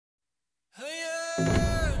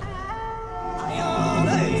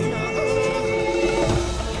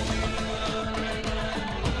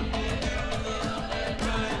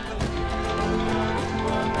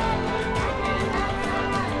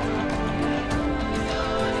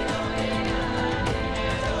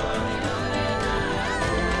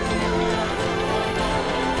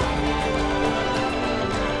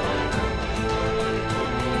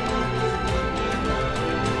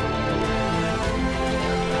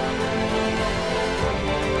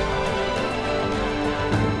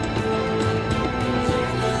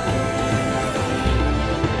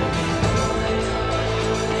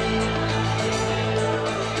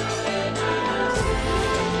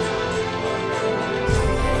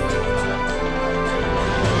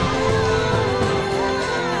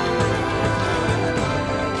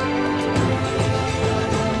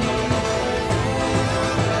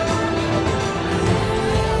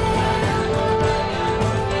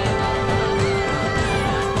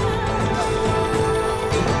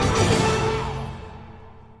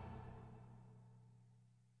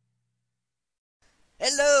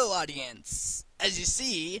Hello, audience! As you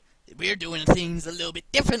see, we're doing things a little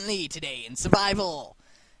bit differently today in survival.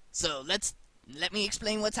 So let me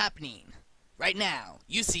explain what's happening. Right now,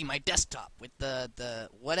 you see my desktop with the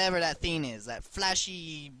whatever that thing is, that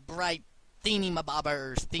flashy, bright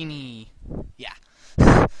thingy-mabobber thingy.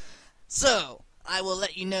 Yeah. So, I will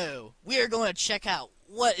let you know, we're going to check out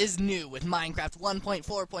what is new with Minecraft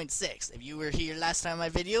 1.4.6. If you were here last time in my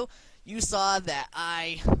video, you saw that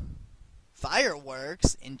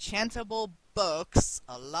fireworks, enchantable books,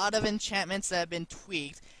 a lot of enchantments that have been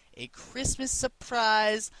tweaked, a Christmas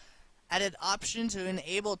surprise, added option to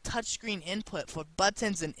enable touchscreen input for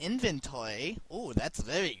buttons and inventory. Oh, that's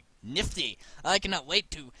very nifty. I cannot wait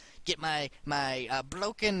to get my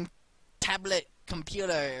broken tablet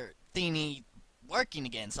computer thingy working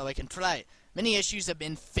again so I can try it. Many issues have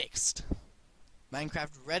been fixed.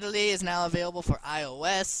 Minecraft Readily is now available for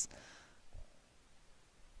iOS.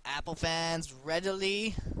 Apple fans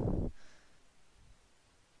readily.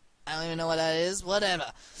 I don't even know what that is.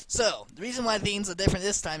 Whatever. So, the reason why things are different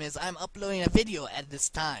this time is I'm uploading a video at this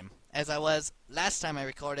time, as I was last time I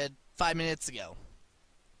recorded 5 minutes ago.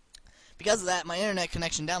 Because of that, my internet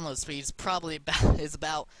connection download speed is probably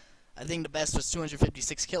about, I think the best was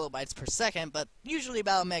 256 kilobytes per second, but usually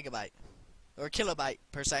about a megabyte. Or kilobyte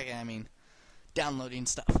per second, I mean. Downloading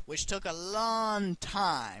stuff. Which took a long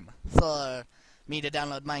time for me to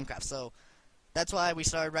download Minecraft, so that's why we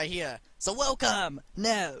started right here. So welcome!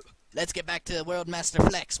 Now, let's get back to World Master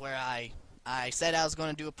Flex, where I said I was going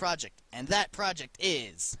to do a project, and that project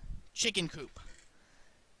is chicken coop.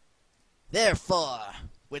 Therefore,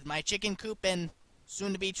 with my chicken coop and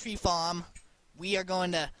soon-to-be tree farm, we are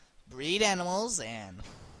going to breed animals and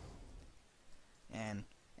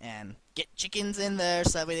get chickens in there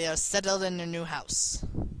so that they are settled in their new house.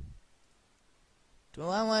 Do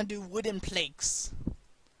I want to do wooden planks?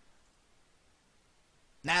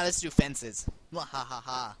 Now let's do fences. Ha ha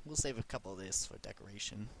ha. We'll save a couple of this for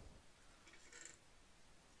decoration.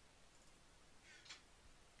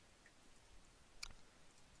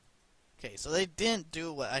 Okay, so they didn't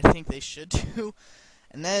do what I think they should do,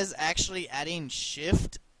 and that is actually adding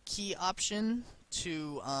shift key option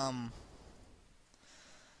to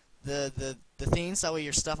the thing, so that way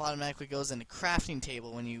your stuff automatically goes in the crafting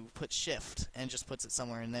table when you put shift and just puts it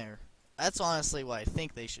somewhere in there. That's honestly what I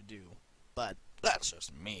think they should do, but that's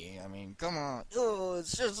just me. I mean, come on. Oh,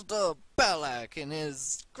 it's just Balak and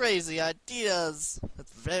his crazy ideas.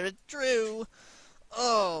 That's very true.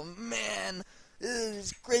 Oh man,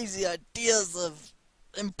 his crazy ideas of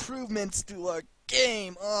improvements to our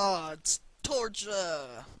game. Oh, it's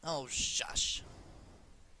torture. Oh, shush.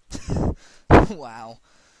 Wow.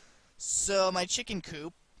 So, my chicken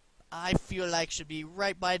coop, I feel like should be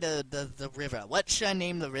right by the river. What should I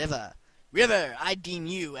name the river? River, I deem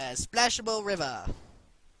you as Splashable River.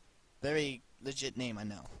 Very legit name, I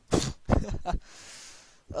know.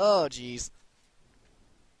 Oh, jeez.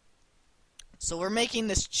 So we're making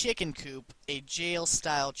this chicken coop a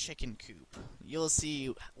jail-style chicken coop. You'll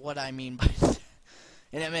see what I mean by that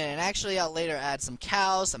in a minute. And actually, I'll later add some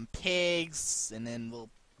cows, some pigs, and then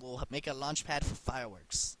we'll make a launch pad for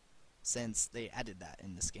fireworks, since they added that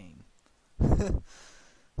in this game.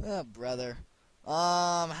 Oh, brother.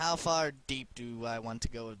 How far deep do I want to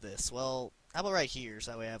go with this? Well, how about right here?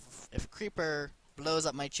 So that way, if a creeper blows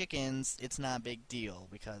up my chickens, it's not a big deal,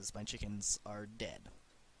 because my chickens are dead.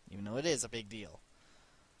 Even though it is a big deal.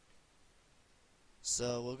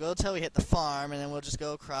 So, we'll go till we hit the farm, and then we'll just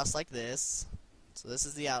go across like this. So this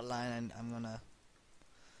is the outline, and I'm gonna...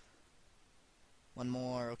 One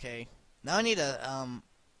more, okay. Now I need a,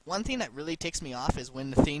 one thing that really ticks me off is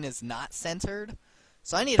when the thing is not centered.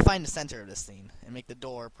 So I need to find the center of this thing and make the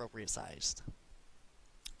door appropriate sized.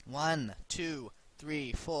 1, 2,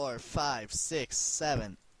 3, 4, 5, 6,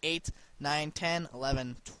 7, 8, 9, 10,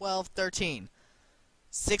 11, 12, 13.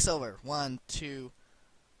 6 over. 1, 2,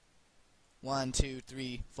 1, 2,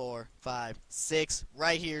 3, 4, 5, 6.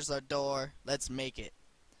 Right here's our door. Let's make it.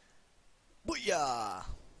 Booyah!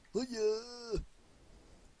 Booyah!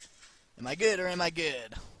 Am I good or am I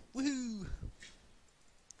good? Woohoo!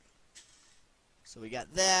 So we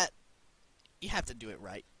got that. You have to do it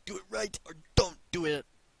right. Do it right or don't do it.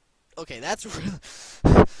 Okay, that's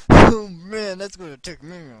really... Oh man, that's gonna take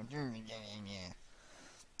me.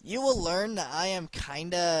 You will learn that I am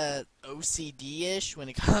kinda OCD-ish when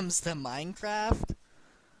it comes to Minecraft.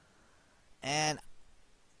 And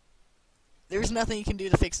there's nothing you can do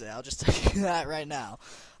to fix it. I'll just tell you that right now.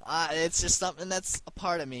 It's just something that's a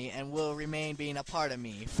part of me and will remain being a part of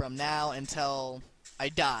me from now until I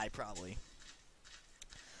die, probably.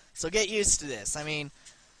 So get used to this. I mean,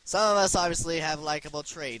 some of us obviously have likable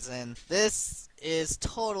traits, and this is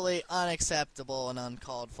totally unacceptable and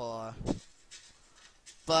uncalled for.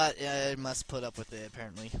 But I must put up with it,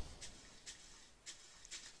 apparently.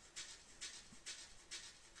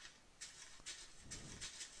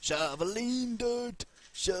 Shoveling dirt,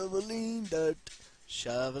 shoveling dirt,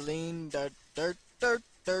 shoveling dirt, dirt, dirt,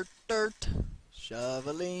 dirt, dirt,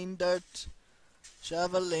 shoveling dirt,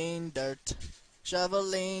 shoveling dirt,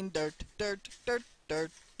 shoveling dirt, dirt, dirt,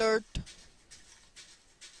 dirt, dirt.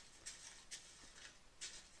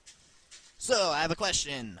 So, I have a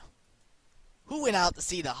question. Who went out to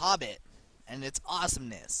see The Hobbit and its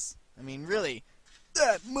awesomeness? I mean, really,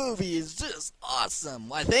 that movie is just awesome.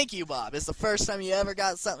 Why, thank you, Bob. It's the first time you ever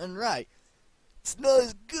got something right. It's not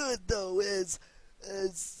as good, though, as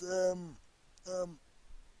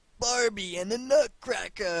Barbie and the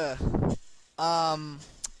Nutcracker.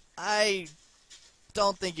 I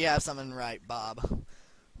don't think you have something right, Bob.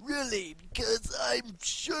 Really? Because I'm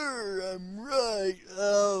sure I'm right.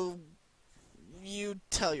 Oh, you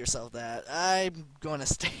tell yourself that. I'm gonna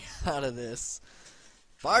stay out of this.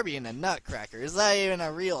 Barbie and the Nutcracker, is that even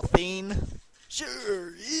a real thing? Sure,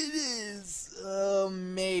 it is.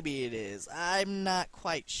 Maybe it is. I'm not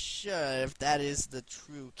quite sure if that is the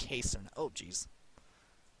true case or not. Oh, jeez.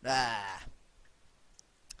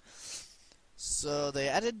 So they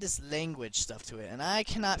added this language stuff to it, and I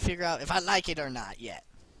cannot figure out if I like it or not yet.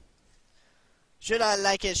 Should I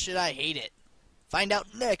like it? Should I hate it? Find out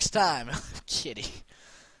next time. I'm kidding.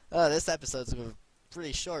 Oh, this episode's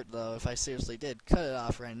pretty short, though, if I seriously did cut it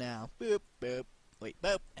off right now. Boop, boop. Wait,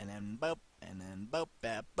 boop, and then boop, and then boop,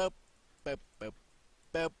 boop, boop, boop, boop,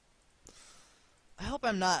 boop. I hope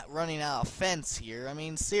I'm not running out of fence here. I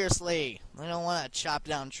mean, seriously, I don't want to chop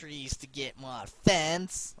down trees to get more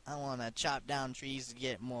fence. I want to chop down trees to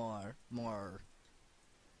get more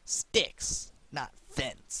sticks, not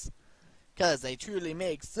fence. Because they truly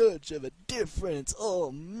make such of a difference.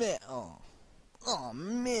 Oh, man. Oh,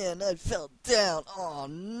 man, I fell down. Oh,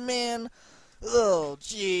 man. Oh,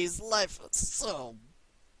 jeez, life is so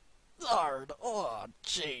hard. Oh,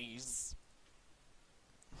 jeez.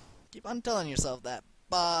 Keep on telling yourself that,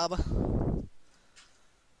 Bob.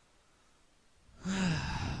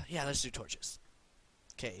 Yeah, let's do torches.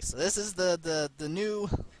 Okay, so this is the new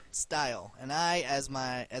style, and I, as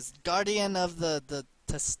guardian of the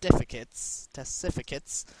testificates,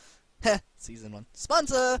 season 1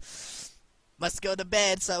 sponsor, must go to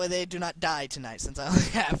bed so they do not die tonight, since I only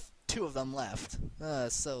have 2 of them left.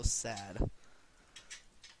 So sad.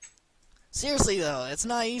 Seriously though, it's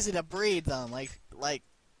not easy to breed them. Like,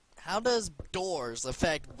 how does doors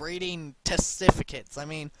affect breeding testificates? I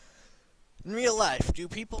mean, in real life, do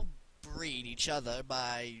people breed each other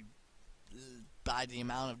by the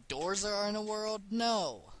amount of doors there are in the world?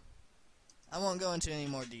 No. I won't go into any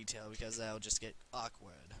more detail because that will just get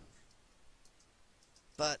awkward.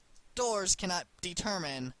 But doors cannot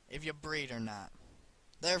determine if you breed or not.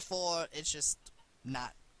 Therefore, it's just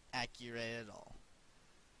not accurate at all.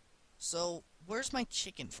 So, where's my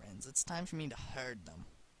chicken friends? It's time for me to herd them.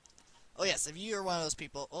 Oh yes, if you are one of those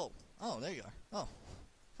people... Oh, there you are. Oh,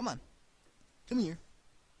 come on. Come here.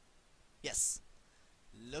 Yes.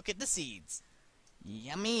 Look at the seeds.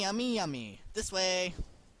 Yummy, yummy, yummy. This way.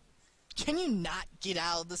 Can you not get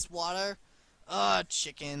out of this water? Oh,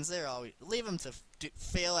 chickens. They're always... Leave them to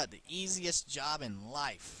fail at the easiest job in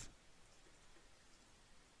life.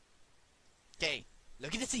 Okay,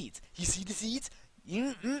 look at the seeds. You see the seeds?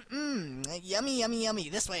 Yummy, yummy, yummy.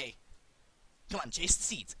 This way. Come on, chase the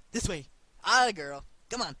seeds. This way. Ah, girl.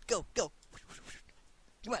 Come on, go, go.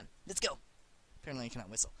 Come on, let's go. Apparently I cannot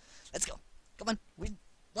whistle. Let's go. Come on.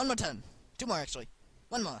 One more turn. Two more, actually.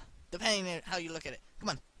 One more. Depending on how you look at it. Come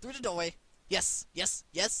on. Through the doorway. Yes. Yes.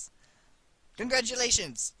 Yes.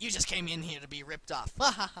 Congratulations. You just came in here to be ripped off.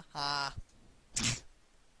 Ha ha ha ha.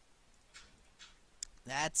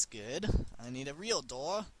 That's good. I need a real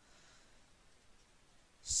door.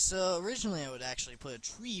 So originally I would actually put a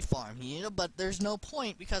tree farm here, but there's no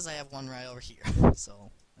point because I have one right over here.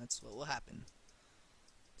 So that's what will happen.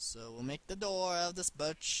 So we'll make the door out of this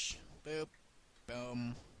butch. Boop.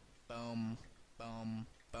 Boom. Boom. Boom.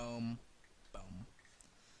 Boom. Boom.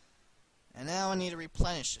 And now I need to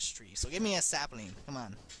replenish this tree. So give me a sapling. Come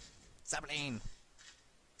on. Sapling.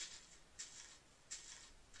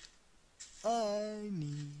 I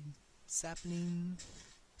need sapling.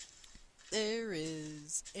 There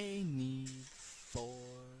is a need for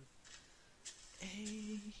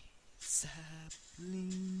a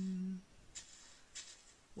sapling.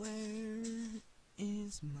 Where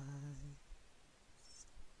is my...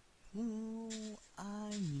 Oh, I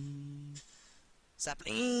need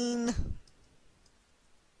sapling.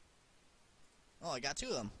 Oh, I got two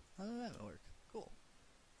of them. How did that work? Cool.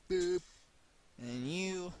 Boop. And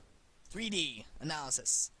you... 3D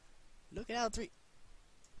analysis. Look at how 3D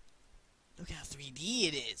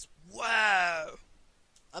it is. Wow.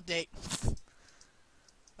 Update.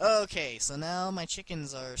 Okay, so now my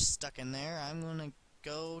chickens are stuck in there. I'm gonna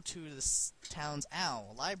go to this town's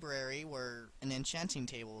library where an enchanting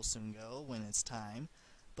table will soon go when it's time.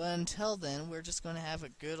 But until then, we're just gonna have a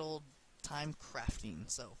good old time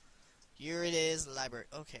crafting. So here it is, the library.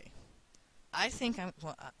 Okay. I think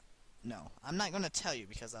no, I'm not gonna tell you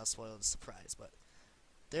because I'll spoil the surprise, but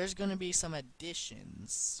there's gonna be some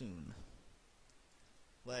additions soon.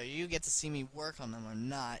 Whether you get to see me work on them or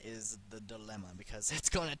not is the dilemma, because it's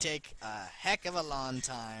gonna take a heck of a long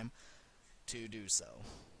time to do so.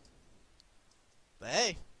 But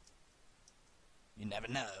hey, you never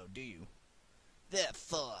know, do you?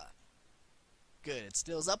 Therefore, good, it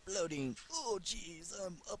still's uploading. Oh jeez,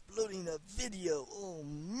 I'm uploading a video. Oh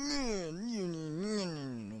man.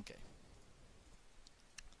 Okay.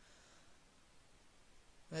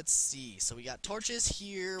 Let's see. So we got torches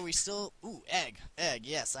here. We still... Ooh, egg. Egg.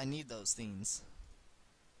 Yes, I need those things.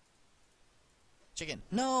 Chicken.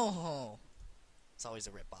 No! It's always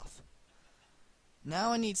a ripoff.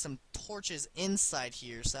 Now I need some torches inside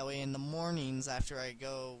here, so that way in the mornings after I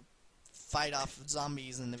go fight off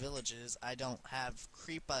zombies in the villages, I don't have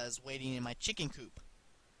creepas waiting in my chicken coop.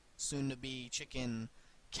 Soon to be chicken,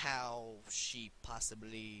 cow, sheep,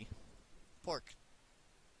 possibly pork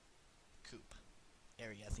coop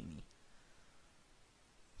area thingy.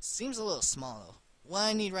 Seems a little small though. What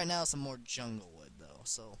I need right now is some more jungle wood though,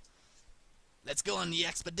 so let's go on the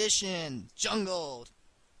expedition! Jungle!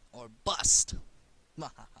 Or bust!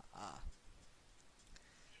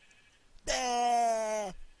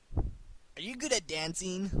 Are you good at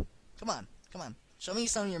dancing? Come on, come on. Show me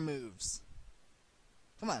some of your moves.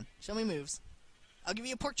 Come on, show me moves. I'll give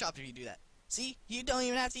you a pork chop if you do that. See? You don't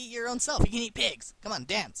even have to eat your own self. You can eat pigs. Come on,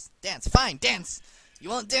 dance. Dance. Fine, dance. You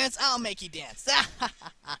won't dance? I'll make you dance.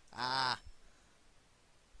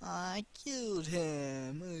 I killed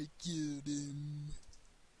him. I killed him.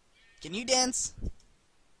 Can you dance?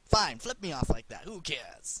 Fine, flip me off like that. Who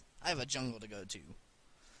cares? I have a jungle to go to.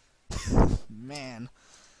 Man.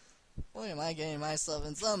 Boy, am I getting myself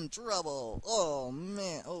in some trouble. Oh,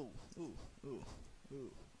 man. Oh, ooh, ooh,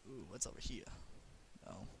 ooh, ooh. What's over here?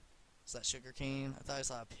 Oh. Is that sugar cane? I thought I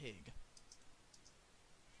saw a pig.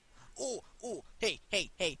 Oh, oh, hey,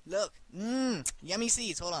 hey, hey, look. Yummy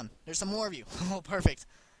seeds. Hold on. There's some more of you. Oh, perfect.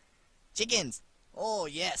 Chickens. Oh,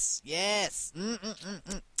 yes, yes.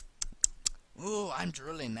 Ooh, I'm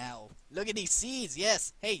drooling now. Look at these seeds.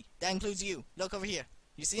 Yes. Hey, that includes you. Look over here.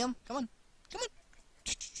 You see them? Come on. Come on.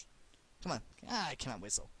 Come on. Ah, I cannot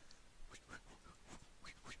whistle.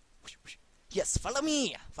 Yes, follow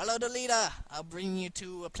me. Follow the leader. I'll bring you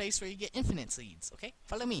to a place where you get infinite seeds. Okay?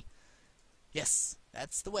 Follow me. Yes,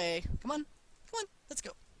 that's the way. Come on. Come on. Let's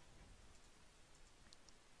go.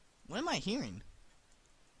 What am I hearing?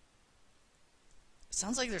 It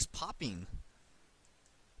sounds like there's popping.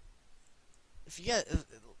 If you get...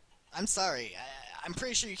 I'm sorry. I'm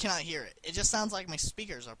pretty sure you cannot hear it. It just sounds like my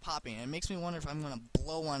speakers are popping. And it makes me wonder if I'm going to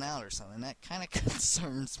blow one out or something. That kind of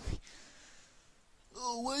concerns me.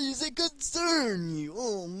 Oh, why does it concern you?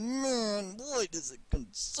 Oh, man. Why does it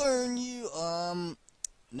concern you?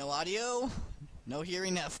 No audio? No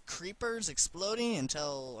hearing of creepers exploding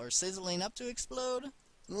until... or sizzling up to explode?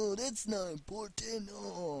 Oh, that's not important.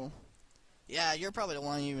 Oh. Yeah, you're probably the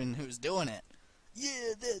one even who's doing it.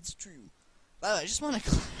 Yeah, that's true. By the way, I just want to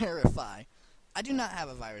clarify. I do not have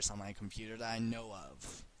a virus on my computer that I know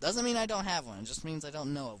of. Doesn't mean I don't have one, it just means I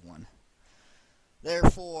don't know of one.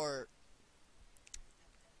 Therefore,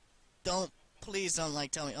 please don't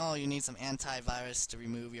like tell me, oh, you need some antivirus to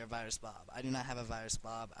remove your virus blob. I do not have a virus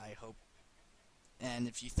blob, I hope. And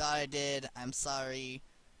if you thought I did, I'm sorry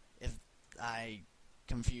if I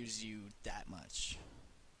confused you that much.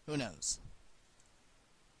 Who knows?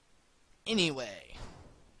 Anyway,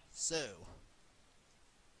 so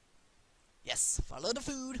yes, follow the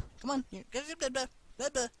food. Come on, here.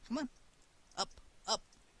 Come on, up, up,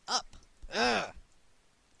 up. Ugh.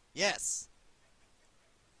 Yes.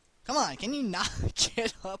 Come on, can you not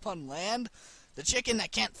get up on land? The chicken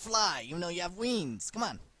that can't fly, even though you have wings. Come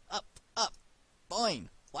on, up, up, boing.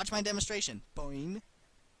 Watch my demonstration. Boing.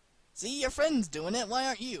 See, your friend's doing it. Why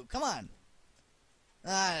aren't you? Come on.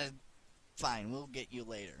 Fine, we'll get you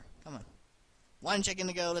later. Come on. One chicken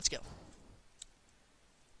to go, let's go.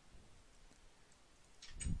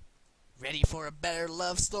 Ready for a better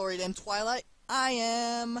love story than Twilight? I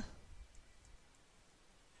am.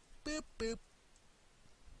 Boop, boop.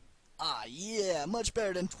 Ah, yeah, much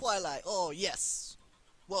better than Twilight. Oh, yes.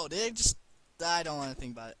 Whoa, did it just... I don't want to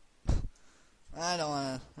think about it. I don't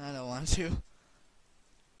want to.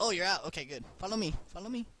 Oh, you're out. Okay, good. Follow me. Follow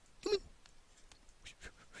me. Come on.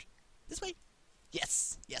 This way.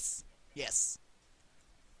 Yes, yes, yes.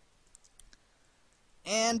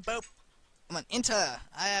 And boop. Come on, enter.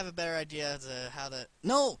 I have a better idea to how to...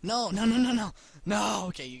 No, no, no, no, no, no. No,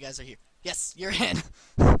 okay, you guys are here. Yes, you're in.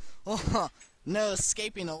 Oh, no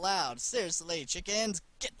escaping allowed. Seriously, chickens,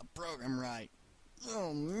 get the program right.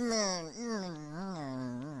 Oh, man.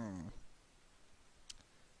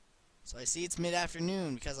 So I see it's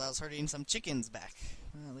mid-afternoon because I was herding some chickens back.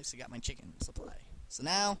 Well, at least I got my chicken supply. So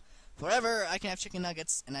now, forever, I can have chicken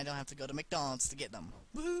nuggets, and I don't have to go to McDonald's to get them.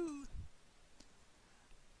 Woohoo!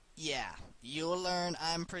 Yeah, you'll learn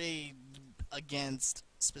I'm pretty against,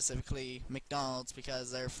 specifically, McDonald's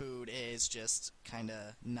because their food is just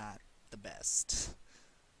kinda not the best.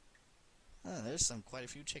 Oh, there's quite a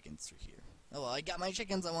few chickens through here. Oh, well, I got my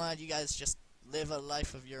chickens. I wanted you guys just live a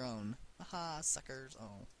life of your own. Haha, suckers.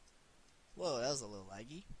 Oh. Whoa, that was a little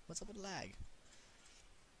laggy. What's up with lag?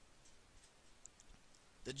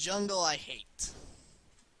 The jungle I hate.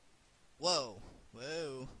 Whoa.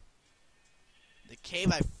 Whoa. The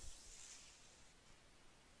cave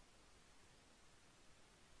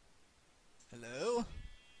Hello?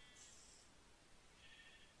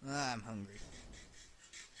 I'm hungry.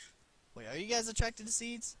 Wait, are you guys attracted to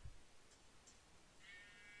seeds?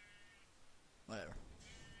 Whatever.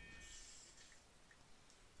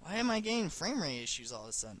 Why am I getting frame rate issues all of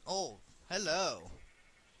a sudden? Oh, hello.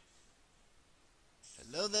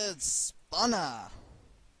 Hello there, spawner.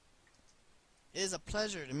 It is a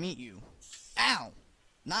pleasure to meet you. Ow!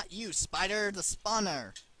 Not you, spider, the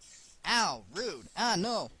spawner. Ow, rude. Ah,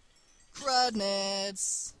 no.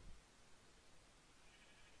 Crudnets.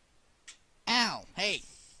 Ow! Hey!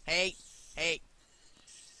 Hey! Hey!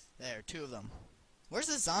 There, two of them. Where's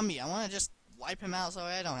the zombie? I want to just wipe him out so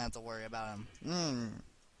I don't have to worry about him.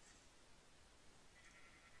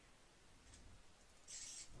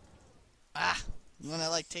 Ah! I'm gonna,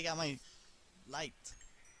 like, take out my light.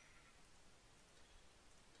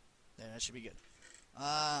 There, that should be good.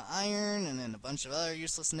 Iron, and then a bunch of other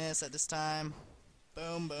uselessness at this time.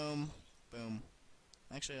 Boom, boom, boom.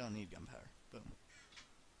 Actually, I don't need gunpowder. Boom.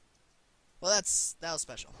 Well, that was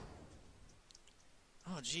special.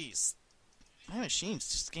 Oh, jeez. My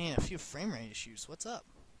machine's just getting a few frame rate issues. What's up?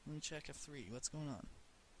 Let me check F3. What's going on?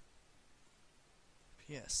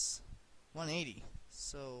 PS. 180.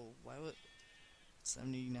 So, why would...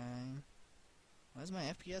 79. Why is my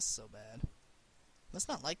FPS so bad? Must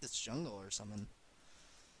not like this jungle or something.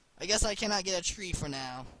 I guess I cannot get a tree for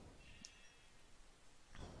now.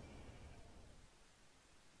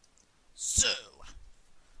 So,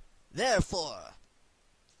 therefore,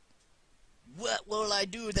 what will I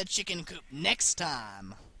do with the chicken coop next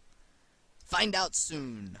time? Find out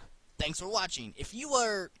soon. Thanks for watching. If you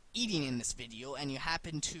are eating in this video and you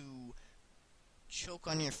happen to choke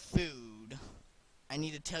on your food, I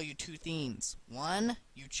need to tell you two things. One,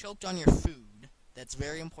 you choked on your food. That's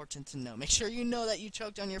very important to know. Make sure you know that you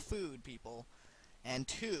choked on your food, people. And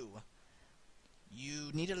two,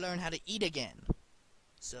 you need to learn how to eat again.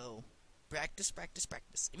 So, practice, practice,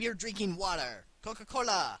 practice. If you're drinking water,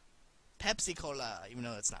 Coca-Cola, Pepsi-Cola, even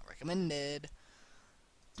though it's not recommended,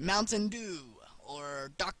 Mountain Dew,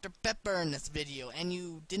 or Dr. Pepper in this video, and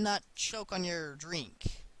you did not choke on your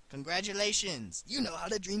drink, congratulations, you know how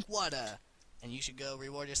to drink water. And you should go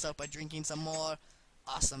reward yourself by drinking some more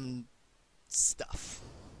awesome stuff.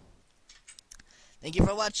 Thank you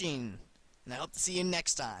for watching, and I hope to see you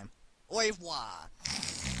next time. Au revoir.